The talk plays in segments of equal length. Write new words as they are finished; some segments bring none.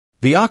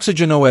The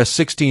OxygenOS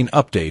 16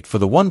 update for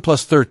the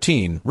OnePlus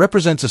 13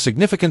 represents a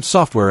significant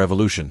software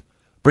evolution,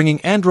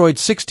 bringing Android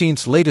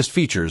 16's latest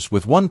features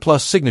with OnePlus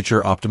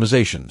signature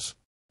optimizations.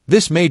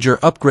 This major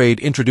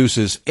upgrade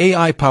introduces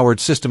AI-powered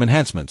system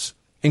enhancements,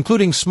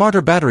 including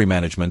smarter battery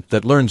management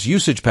that learns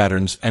usage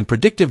patterns and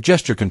predictive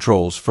gesture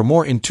controls for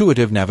more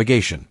intuitive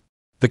navigation.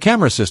 The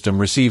camera system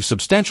receives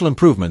substantial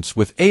improvements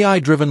with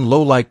AI-driven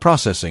low-light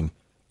processing,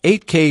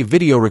 8K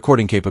video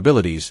recording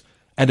capabilities,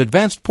 and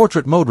advanced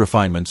portrait mode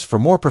refinements for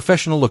more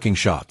professional-looking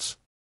shots.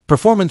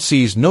 Performance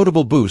sees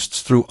notable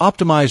boosts through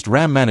optimized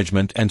RAM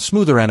management and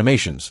smoother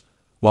animations,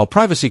 while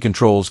privacy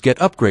controls get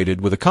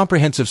upgraded with a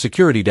comprehensive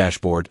security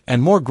dashboard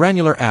and more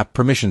granular app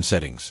permission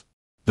settings.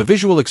 The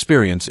visual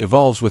experience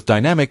evolves with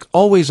dynamic,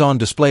 always-on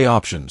display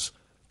options,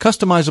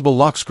 customizable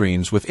lock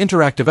screens with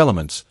interactive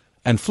elements,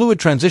 and fluid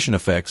transition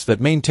effects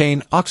that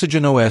maintain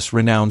OxygenOS'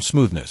 renowned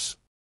smoothness.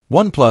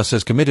 OnePlus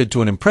has committed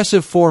to an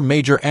impressive 4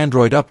 major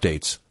Android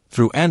updates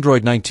through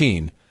Android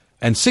 19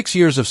 and 6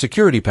 years of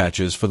security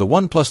patches for the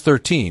OnePlus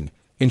 13,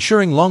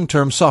 ensuring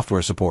long-term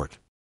software support.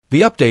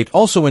 The update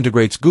also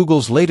integrates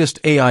Google's latest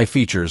AI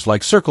features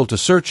like Circle to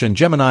Search and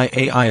Gemini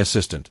AI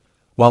Assistant,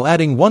 while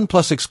adding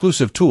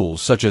OnePlus-exclusive tools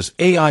such as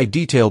AI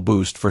Detail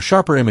Boost for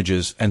sharper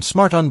images and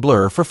Smart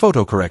Unblur for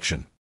photo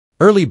correction.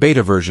 Early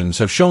beta versions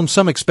have shown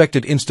some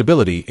expected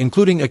instability,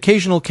 including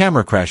occasional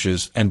camera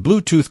crashes and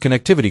Bluetooth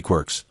connectivity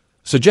quirks,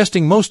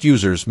 suggesting most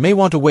users may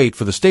want to wait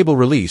for the stable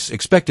release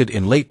expected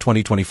in late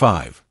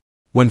 2025.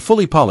 When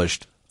fully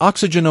polished,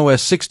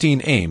 OxygenOS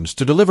 16 aims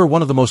to deliver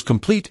one of the most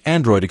complete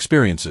Android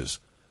experiences,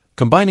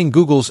 combining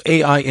Google's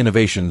AI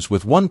innovations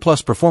with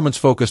OnePlus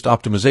performance-focused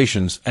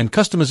optimizations and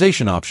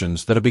customization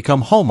options that have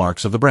become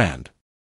hallmarks of the brand.